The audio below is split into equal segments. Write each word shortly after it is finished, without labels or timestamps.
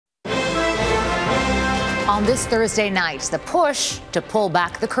On this Thursday night, the push to pull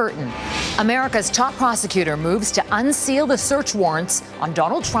back the curtain. America's top prosecutor moves to unseal the search warrants on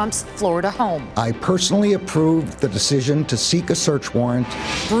Donald Trump's Florida home. I personally approved the decision to seek a search warrant.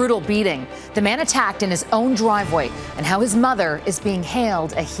 Brutal beating, the man attacked in his own driveway, and how his mother is being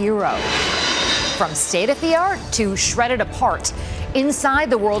hailed a hero. From state-of-the-art to shredded apart, inside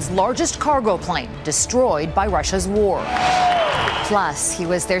the world's largest cargo plane, destroyed by Russia's war. Plus, he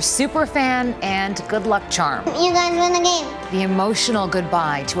was their super fan and good luck charm. You guys win the game. The emotional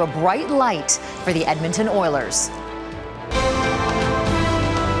goodbye to a bright light for the Edmonton Oilers.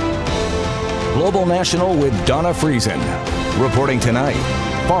 Global National with Donna Friesen. Reporting tonight,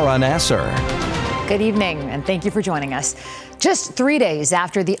 Farah Nasser. Good evening, and thank you for joining us. Just 3 days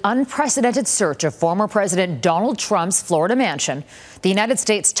after the unprecedented search of former President Donald Trump's Florida mansion, the United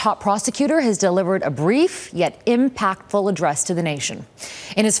States top prosecutor has delivered a brief yet impactful address to the nation.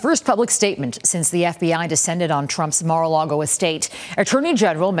 In his first public statement since the FBI descended on Trump's Mar-a-Lago estate, Attorney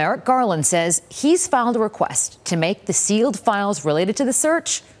General Merrick Garland says he's filed a request to make the sealed files related to the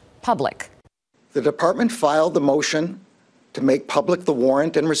search public. The department filed the motion to make public the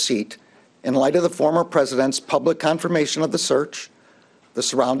warrant and receipt in light of the former president's public confirmation of the search, the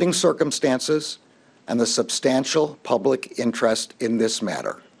surrounding circumstances, and the substantial public interest in this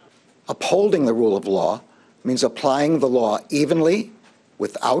matter. Upholding the rule of law means applying the law evenly,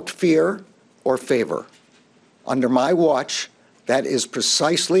 without fear or favor. Under my watch, that is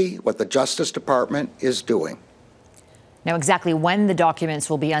precisely what the Justice Department is doing. Now, exactly when the documents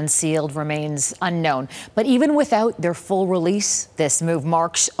will be unsealed remains unknown. But even without their full release, this move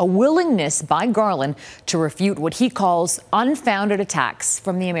marks a willingness by Garland to refute what he calls unfounded attacks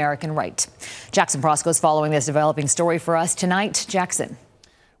from the American right. Jackson Proskow is following this developing story for us tonight. Jackson.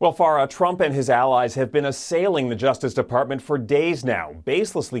 Well, Farah, Trump and his allies have been assailing the Justice Department for days now,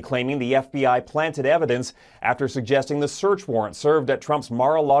 baselessly claiming the FBI planted evidence after suggesting the search warrant served at Trump's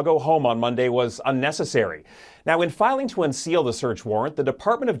Mar-a-Lago home on Monday was unnecessary. Now, in filing to unseal the search warrant, the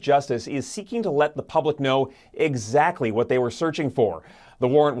Department of Justice is seeking to let the public know exactly what they were searching for. The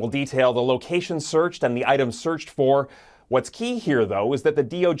warrant will detail the location searched and the items searched for. What's key here, though, is that the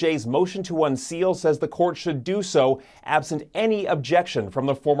DOJ's motion to unseal says the court should do so absent any objection from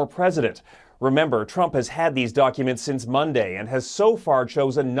the former president. Remember, Trump has had these documents since Monday and has so far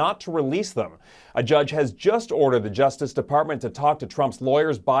chosen not to release them. A judge has just ordered the Justice Department to talk to Trump's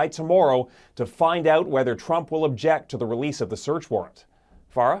lawyers by tomorrow to find out whether Trump will object to the release of the search warrant.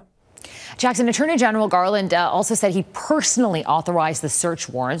 Farah? Jackson, Attorney General Garland also said he personally authorized the search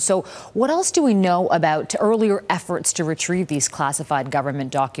warrant. So what else do we know about earlier efforts to retrieve these classified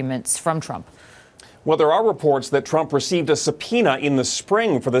government documents from Trump? Well, there are reports that Trump received a subpoena in the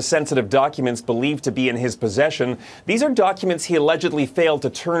spring for the sensitive documents believed to be in his possession. These are documents he allegedly failed to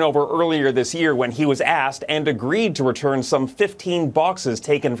turn over earlier this year when he was asked and agreed to return some 15 boxes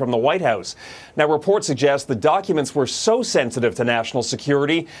taken from the White House. Now, reports suggest the documents were so sensitive to national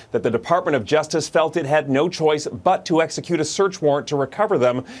security that the Department of Justice felt it had no choice but to execute a search warrant to recover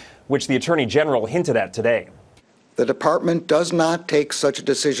them, which the Attorney General hinted at today. The department does not take such a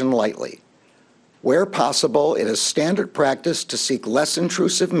decision lightly. Where possible, it is standard practice to seek less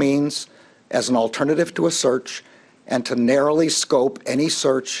intrusive means as an alternative to a search and to narrowly scope any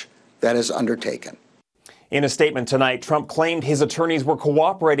search that is undertaken. In a statement tonight, Trump claimed his attorneys were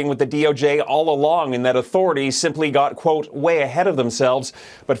cooperating with the DOJ all along and that authorities simply got, quote, way ahead of themselves.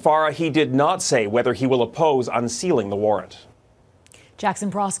 But Farah, he did not say whether he will oppose unsealing the warrant.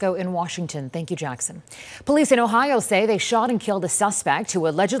 Jackson Proskow in Washington. Thank you, Jackson. Police in Ohio say they shot and killed a suspect who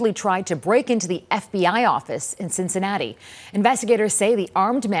allegedly tried to break into the FBI office in Cincinnati. Investigators say the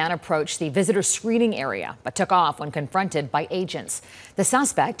armed man approached the visitor screening area but took off when confronted by agents. The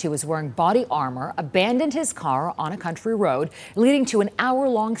suspect, who was wearing body armor, abandoned his car on a country road, leading to an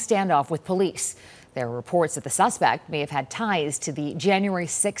hour-long standoff with police. There are reports that the suspect may have had ties to the January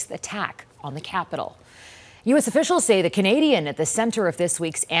 6th attack on the Capitol. U.S. officials say the Canadian at the center of this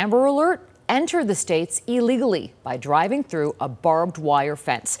week's Amber Alert entered the States illegally by driving through a barbed wire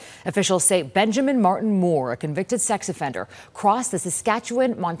fence. Officials say Benjamin Martin Moore, a convicted sex offender, crossed the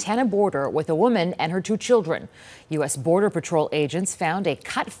Saskatchewan-Montana border with a woman and her 2 children. U.S. Border Patrol agents found a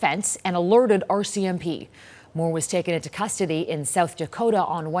cut fence and alerted RCMP. Moore was taken into custody in South Dakota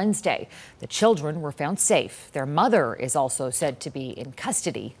on Wednesday. The children were found safe. Their mother is also said to be in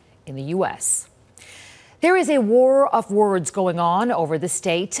custody in the U.S. There is a war of words going on over the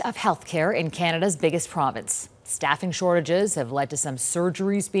state of healthcare in Canada's biggest province. Staffing shortages have led to some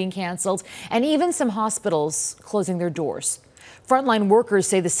surgeries being cancelled and even some hospitals closing their doors. Frontline workers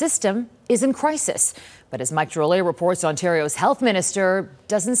say the system is in crisis. But as Mike Drolet reports, Ontario's health minister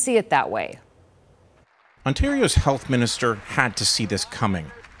doesn't see it that way. Ontario's health minister had to see this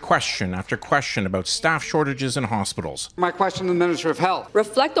coming. Question after question about staff shortages in hospitals. My question to the Minister of Health.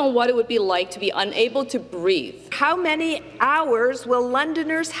 Reflect on what it would be like to be unable to breathe. How many hours will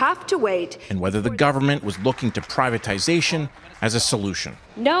Londoners have to wait? And whether the government was looking to privatization as a solution.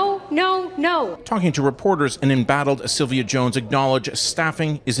 No, no, no. Talking to reporters, an embattled Sylvia Jones acknowledged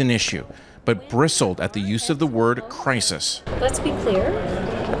staffing is an issue, but bristled at the use of the word crisis. Let's be clear,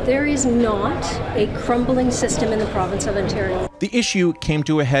 there is not a crumbling system in the province of Ontario. The issue came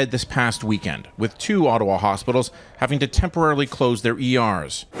to a head this past weekend, with 2 Ottawa hospitals having to temporarily close their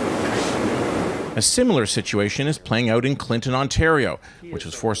ERs. A similar situation is playing out in Clinton, Ontario, which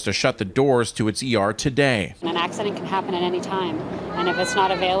was forced to shut the doors to its ER today. An accident can happen at any time, and if it's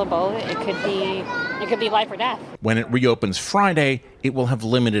not available, it could be life or death. When it reopens Friday, it will have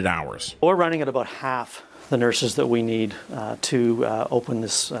limited hours. We're running at about half the nurses that we need to open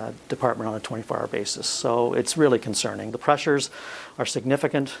this department on a 24-hour basis. So it's really concerning. The pressures are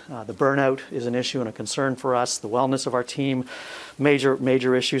significant. The burnout is an issue and a concern for us. The wellness of our team,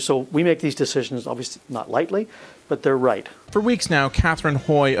 major issue. So we make these decisions, obviously not lightly, but they're right. For weeks now, Catherine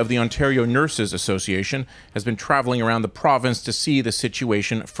Hoy of the Ontario Nurses Association has been traveling around the province to see the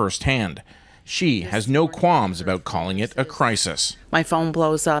situation firsthand. She has no qualms about calling it a crisis. My phone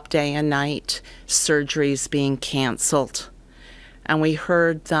blows up day and night, surgeries being cancelled. And we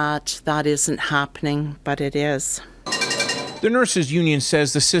heard that isn't happening, but it is. The Nurses Union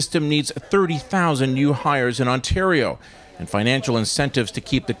says the system needs 30,000 new hires in Ontario and financial incentives to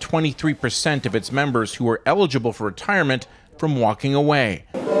keep the 23% of its members who are eligible for retirement from walking away.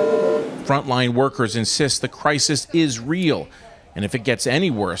 Frontline workers insist the crisis is real. And if it gets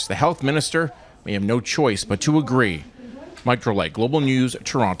any worse, the health minister may have no choice but to agree. Mike Drolet, Global News,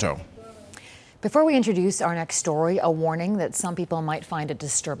 Toronto. Before we introduce our next story, a warning that some people might find it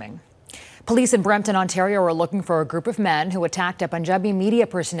disturbing. Police in Brampton, Ontario are looking for a group of men who attacked a Punjabi media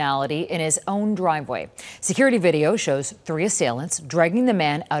personality in his own driveway. Security video shows 3 assailants dragging the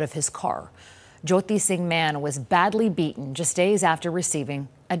man out of his car. Joti Singh Mann was badly beaten just days after receiving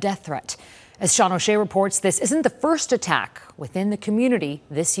a death threat. As Seán O'Shea reports, this isn't the first attack within the community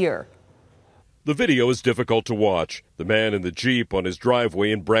this year. The video is difficult to watch. The man in the Jeep on his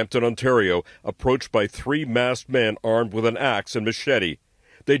driveway in Brampton, Ontario, approached by 3 masked men armed with an axe and machete.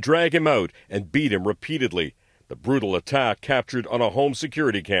 They drag him out and beat him repeatedly. The brutal attack captured on a home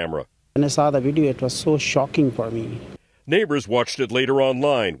security camera. When I saw the video, it was so shocking for me. Neighbors watched it later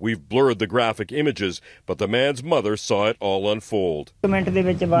online. We've blurred the graphic images, but the man's mother saw it all unfold. So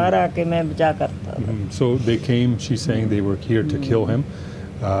they came, she's saying they were here to kill him,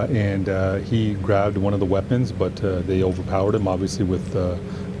 and he grabbed one of the weapons, but they overpowered him, obviously with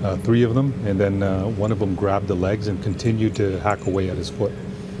 3 of them, and then one of them grabbed the legs and continued to hack away at his foot.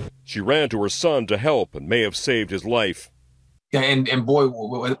 She ran to her son to help and may have saved his life. Yeah, and boy,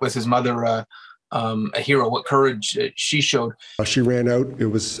 was his mother a hero, what courage she showed. She ran out. It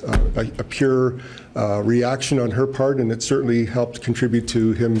was a pure reaction on her part, and it certainly helped contribute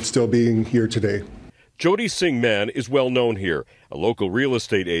to him still being here today. Joti Singh Mann is well known here, a local real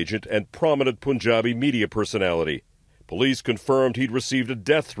estate agent and prominent Punjabi media personality. Police confirmed he'd received a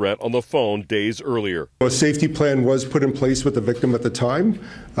death threat on the phone days earlier. A safety plan was put in place with the victim at the time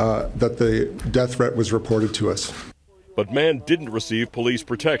that the death threat was reported to us. But Mann didn't receive police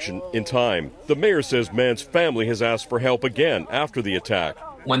protection in time. The mayor says Mann's family has asked for help again after the attack.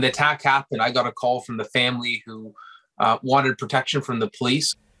 When the attack happened, I got a call from the family who wanted protection from the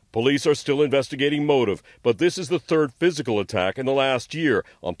police. Police are still investigating motive, but this is the 3rd physical attack in the last year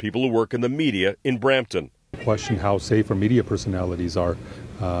on people who work in the media in Brampton. Question how safe our media personalities are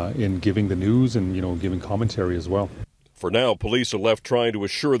in giving the news and, giving commentary as well. For now, police are left trying to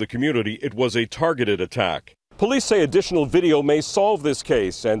assure the community it was a targeted attack. Police say additional video may solve this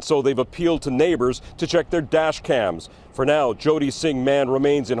case, and so they've appealed to neighbors to check their dash cams. For now, Joti Singh Mann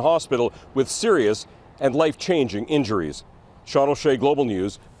remains in hospital with serious and life-changing injuries. Seán O'Shea, Global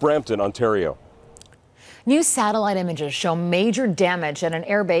News, Brampton, Ontario. New satellite images show major damage at an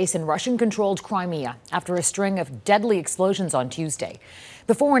airbase in Russian-controlled Crimea after a string of deadly explosions on Tuesday.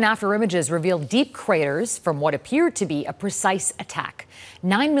 Before and after images revealed deep craters from what appeared to be a precise attack.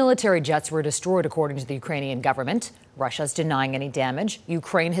 9 military jets were destroyed, according to the Ukrainian government. Russia's denying any damage.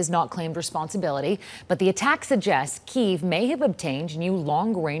 Ukraine has not claimed responsibility, but the attack suggests Kyiv may have obtained new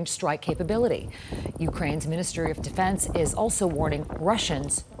long-range strike capability. Ukraine's Ministry of Defense is also warning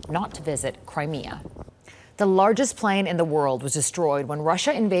Russians not to visit Crimea. The largest plane in the world was destroyed when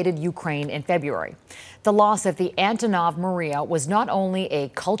Russia invaded Ukraine in February. The loss of the Antonov Maria was not only a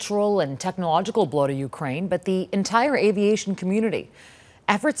cultural and technological blow to Ukraine, but the entire aviation community.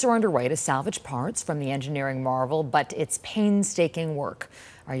 Efforts are underway to salvage parts from the engineering marvel, but it's painstaking work.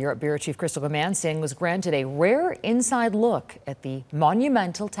 Our Europe Bureau Chief Crystal Mann was granted a rare inside look at the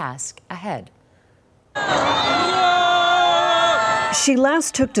monumental task ahead. She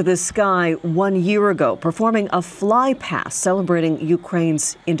last took to the sky 1 year ago, performing a fly past celebrating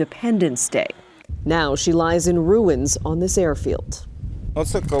Ukraine's Independence Day. Now she lies in ruins on this airfield.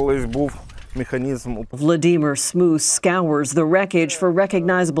 Vladimir Smooth scours the wreckage for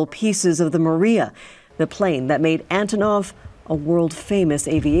recognizable pieces of the Maria, the plane that made Antonov a world-famous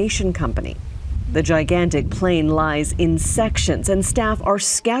aviation company. The gigantic plane lies in sections, and staff are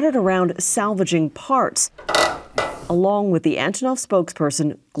scattered around salvaging parts. Along with the Antonov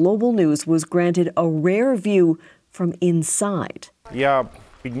spokesperson, Global News was granted a rare view from inside. He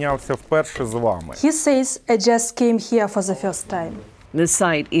says, I just came here for the first time. The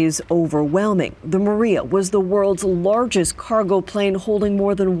sight is overwhelming. The Maria was the world's largest cargo plane, holding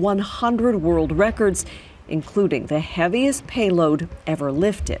more than 100 world records, including the heaviest payload ever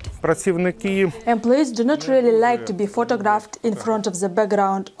lifted. Employees do not really like to be photographed in front of the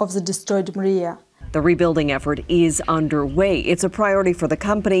background of the destroyed Maria. The rebuilding effort is underway. It's a priority for the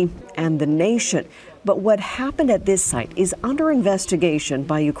company and the nation. But what happened at this site is under investigation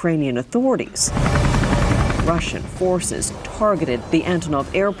by Ukrainian authorities. Russian forces targeted the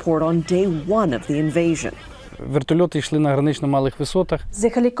Antonov airport on day one of the invasion. The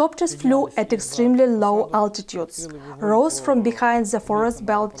helicopters flew at extremely low altitudes, rose from behind the forest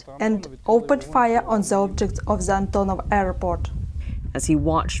belt, and opened fire on the objects of the Antonov airport. As he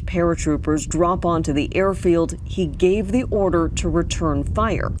watched paratroopers drop onto the airfield, he gave the order to return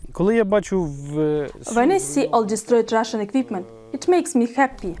fire. When I see all destroyed Russian equipment, it makes me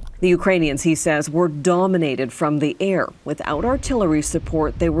happy. The Ukrainians, he says, were dominated from the air. Without artillery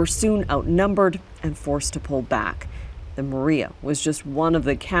support, they were soon outnumbered and forced to pull back. The Maria was just one of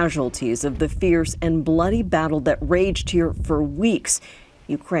the casualties of the fierce and bloody battle that raged here for weeks.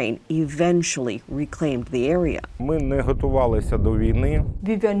 Ukraine eventually reclaimed the area. We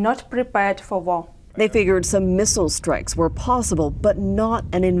were not prepared for war. They figured some missile strikes were possible, but not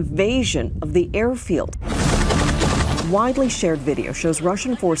an invasion of the airfield. Widely shared video shows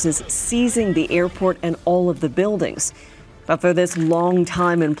Russian forces seizing the airport and all of the buildings. But for this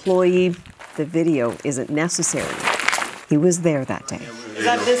longtime employee, the video isn't necessary. He was there that day. Is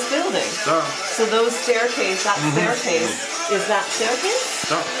that this building? So those staircase, that staircase, is that staircase?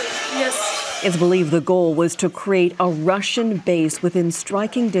 Yes. It's believed the goal was to create a Russian base within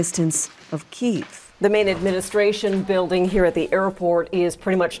striking distance of Kyiv. The main administration building here at the airport is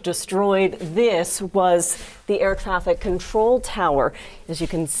pretty much destroyed. This was the air traffic control tower. As you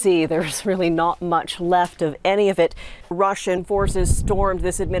can see, there's really not much left of any of it. Russian forces stormed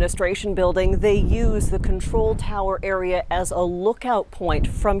this administration building. They used the control tower area as a lookout point.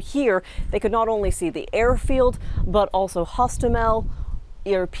 From here, they could not only see the airfield, but also Hostomel,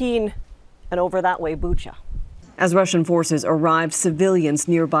 Irpin, and over that way, Bucha. As Russian forces arrived, civilians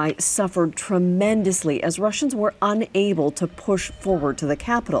nearby suffered tremendously as Russians were unable to push forward to the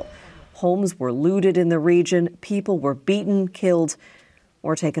capital. Homes were looted in the region, people were beaten, killed,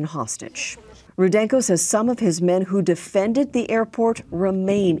 or taken hostage. Rudenko says some of his men who defended the airport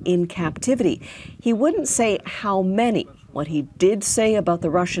remain in captivity. He wouldn't say how many. What he did say about the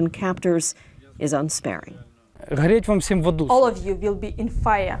Russian captors is unsparing. All of you will be in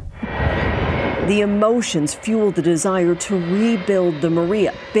fire. The emotions fueled the desire to rebuild the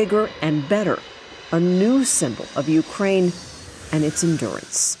Maria, bigger and better, a new symbol of Ukraine and its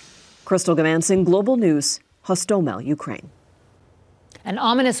endurance. Crystal Gamansing, Global News, Hostomel, Ukraine. An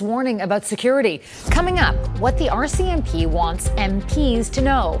ominous warning about security. Coming up, what the RCMP wants MPs to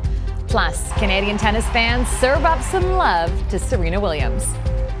know. Plus, Canadian tennis fans serve up some love to Serena Williams.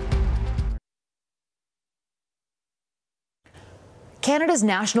 Canada's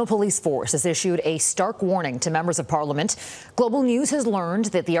National Police Force has issued a stark warning to members of Parliament. Global News has learned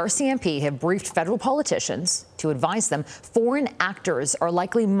that the RCMP have briefed federal politicians to advise them foreign actors are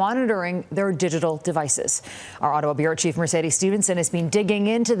likely monitoring their digital devices. Our Ottawa Bureau Chief Mercedes Stevenson has been digging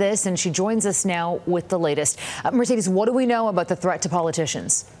into this, and she joins us now with the latest. Mercedes, what do we know about the threat to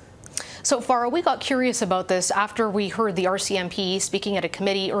politicians? So, Farah, we got curious about this after we heard the RCMP speaking at a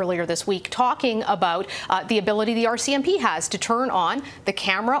committee earlier this week, talking about the ability the RCMP has to turn on the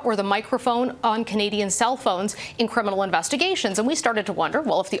camera or the microphone on Canadian cell phones in criminal investigations. And we started to wonder,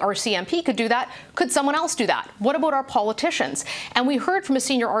 well, if the RCMP could do that, could someone else do that? What about our politicians? And we heard from a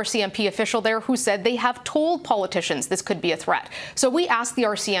senior RCMP official there who said they have told politicians this could be a threat. So we asked the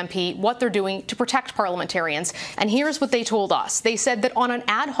RCMP what they're doing to protect parliamentarians. And here's what they told us. They said that on an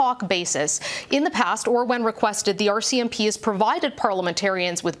ad hoc basis, basis. In the past, or when requested, the RCMP has provided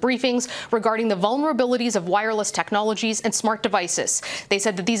parliamentarians with briefings regarding the vulnerabilities of wireless technologies and smart devices. They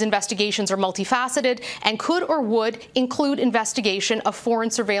said that these investigations are multifaceted and could or would include investigation of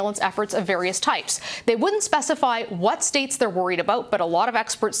foreign surveillance efforts of various types. They wouldn't specify what states they're worried about, but a lot of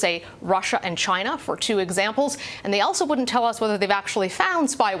experts say Russia and China for two examples, and they also wouldn't tell us whether they've actually found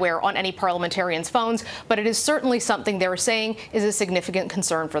spyware on any parliamentarians' phones, but it is certainly something they're saying is a significant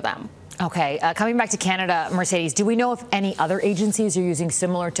concern for them. Okay, coming back to Canada, Mercedes, do we know if any other agencies are using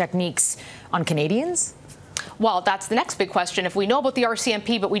similar techniques on Canadians? Well, that's the next big question. If we know about the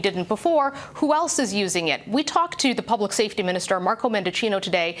RCMP, but we didn't before, who else is using it? We talked to the Public Safety Minister, Marco Mendicino,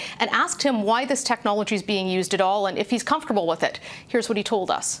 today and asked him why this technology is being used at all and if he's comfortable with it. Here's what he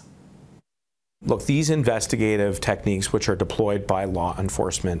told us. Look, these investigative techniques, which are deployed by law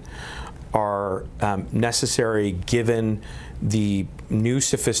enforcement, are necessary given the new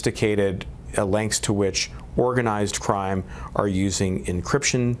sophisticated lengths to which organized crime are using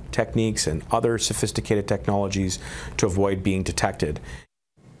encryption techniques and other sophisticated technologies to avoid being detected.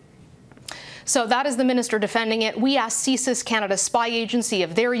 So that is the minister defending it. We asked CSIS, Canada's spy agency,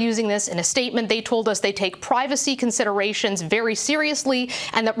 if they're using this. In a statement, they told us they take privacy considerations very seriously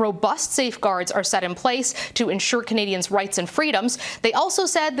and that robust safeguards are set in place to ensure Canadians' rights and freedoms. They also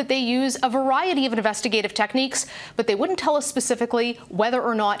said that they use a variety of investigative techniques, but they wouldn't tell us specifically whether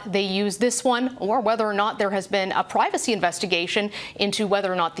or not they use this one or whether or not there has been a privacy investigation into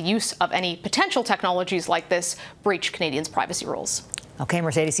whether or not the use of any potential technologies like this breach Canadians' privacy rules. Okay,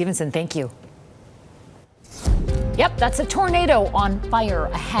 Mercedes Stevenson, thank you. Yep, that's a tornado on fire.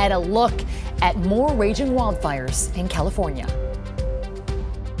 Ahead, a look at more raging wildfires in California.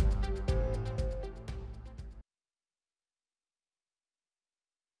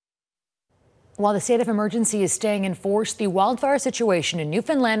 While the state of emergency is staying in force, the wildfire situation in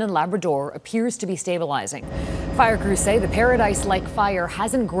Newfoundland and Labrador appears to be stabilizing. Fire crews say the Paradise-like fire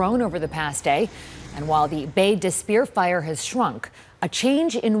hasn't grown over the past day, and while the Bay d'Espire fire has shrunk, a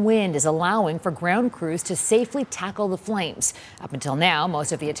change in wind is allowing for ground crews to safely tackle the flames. Up until now,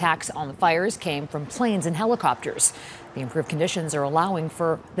 most of the attacks on the fires came from planes and helicopters. The improved conditions are allowing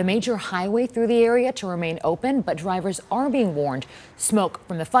for the major highway through the area to remain open, but drivers are being warned smoke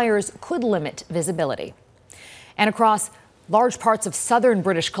from the fires could limit visibility. And across large parts of southern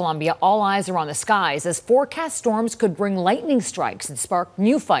British Columbia, all eyes are on the skies as forecast storms could bring lightning strikes and spark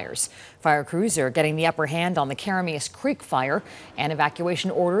new fires. Fire crews are getting the upper hand on the Carameus Creek fire, and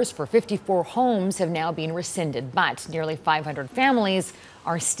evacuation orders for 54 homes have now been rescinded, but nearly 500 families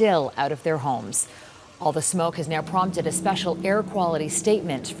are still out of their homes. All the smoke has now prompted a special air quality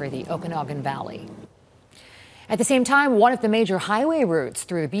statement for the Okanagan Valley. At the same time, one of the major highway routes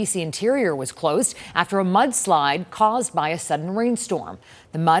through the BC interior was closed after a mudslide caused by a sudden rainstorm.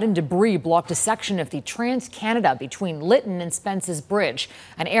 The mud and debris blocked a section of the Trans-Canada between Lytton and Spence's Bridge,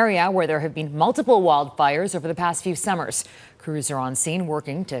 an area where there have been multiple wildfires over the past few summers. Crews are on scene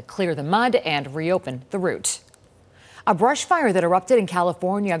working to clear the mud and reopen the route. A brush fire that erupted in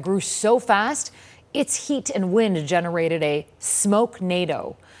California grew so fast, its heat and wind generated a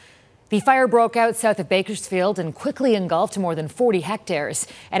smoke-nado. The fire broke out south of Bakersfield and quickly engulfed more than 40 hectares.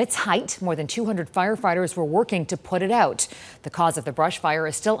 At its height, more than 200 firefighters were working to put it out. The cause of the brush fire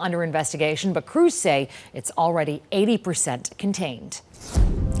is still under investigation, but crews say it's already 80% contained.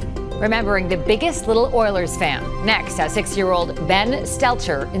 Remembering the biggest little Oilers fan. Next, how 6-year-old Ben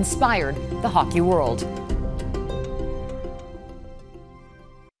Stelter inspired the hockey world.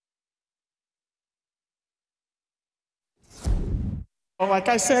 Like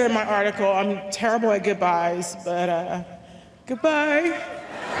I said in my article, I'm terrible at goodbyes, but goodbye,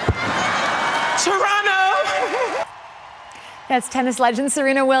 Toronto! That's tennis legend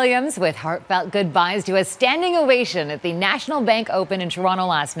Serena Williams with heartfelt goodbyes to a standing ovation at the National Bank Open in Toronto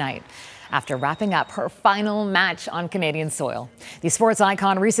last night, after wrapping up her final match on Canadian soil. The sports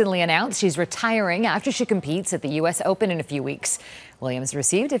icon recently announced she's retiring after she competes at the U.S. Open in a few weeks. Williams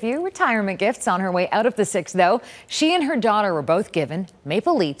received a few retirement gifts on her way out of the sixth, though. She and her daughter were both given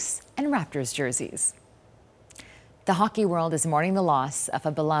Maple Leafs and Raptors jerseys. The hockey world is mourning the loss of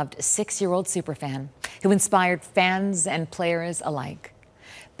a beloved 6-year-old superfan who inspired fans and players alike.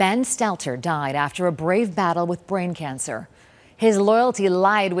 Ben Stelter died after a brave battle with brain cancer. His loyalty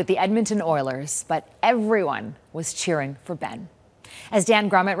lied with the Edmonton Oilers, but everyone was cheering for Ben. As Dan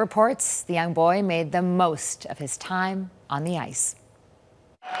Grummett reports, the young boy made the most of his time on the ice.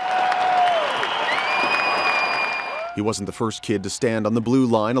 He wasn't the first kid to stand on the blue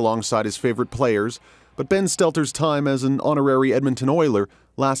line alongside his favorite players, but Ben Stelter's time as an honorary Edmonton Oiler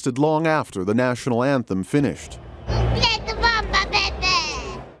lasted long after the national anthem finished.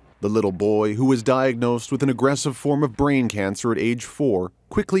 The little boy, who was diagnosed with an aggressive form of brain cancer at age 4,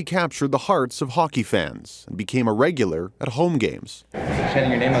 quickly captured the hearts of hockey fans and became a regular at home games.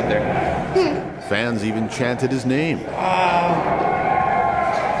 Chanting your name out there. Fans even chanted his name. Wow.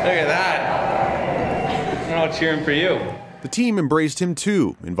 Look at that. We're all cheering for you. The team embraced him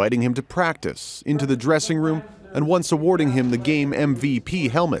too, inviting him to practice, into the dressing room, and once awarding him the game MVP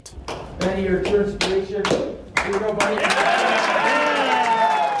helmet.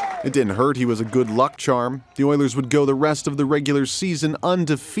 It didn't hurt he was a good luck charm. The Oilers would go the rest of the regular season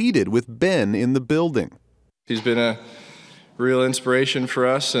undefeated with Ben in the building. He's been a real inspiration for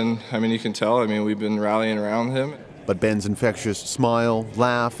us, and I mean, you can tell, we've been rallying around him. But Ben's infectious smile,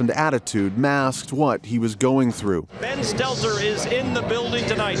 laugh, and attitude masked what he was going through. Ben Stelter is in the building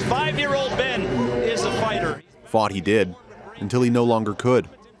tonight. 5-year-old Ben is a fighter. Fought he did, until he no longer could.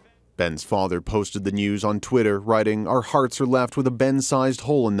 Ben's father posted the news on Twitter, writing, "Our hearts are left with a Ben-sized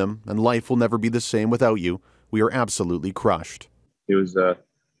hole in them, and life will never be the same without you. We are absolutely crushed." He was an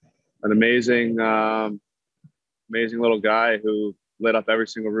amazing little guy who lit up every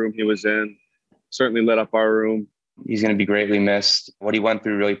single room he was in, certainly lit up our room. He's going to be greatly missed. What he went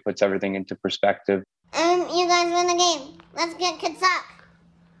through really puts everything into perspective. You guys win the game. Let's get Kitsap.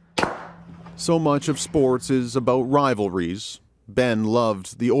 So much of sports is about rivalries. Ben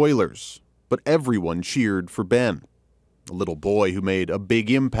loved the Oilers, but everyone cheered for Ben, a little boy who made a big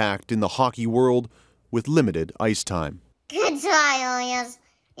impact in the hockey world with limited ice time. Good try, Oilers.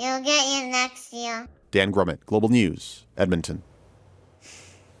 You'll get you next year. Dan Grummett, Global News, Edmonton.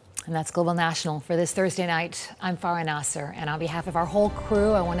 And that's Global National for this Thursday night. I'm Farah Nasser, and on behalf of our whole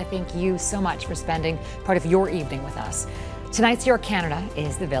crew, I want to thank you so much for spending part of your evening with us. Tonight's Your Canada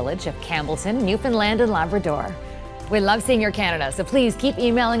is the village of Campbellton, Newfoundland and Labrador. We love seeing your Canada, so please keep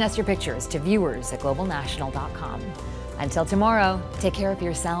emailing us your pictures to viewers@globalnational.com. Until tomorrow, take care of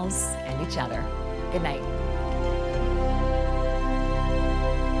yourselves and each other. Good night.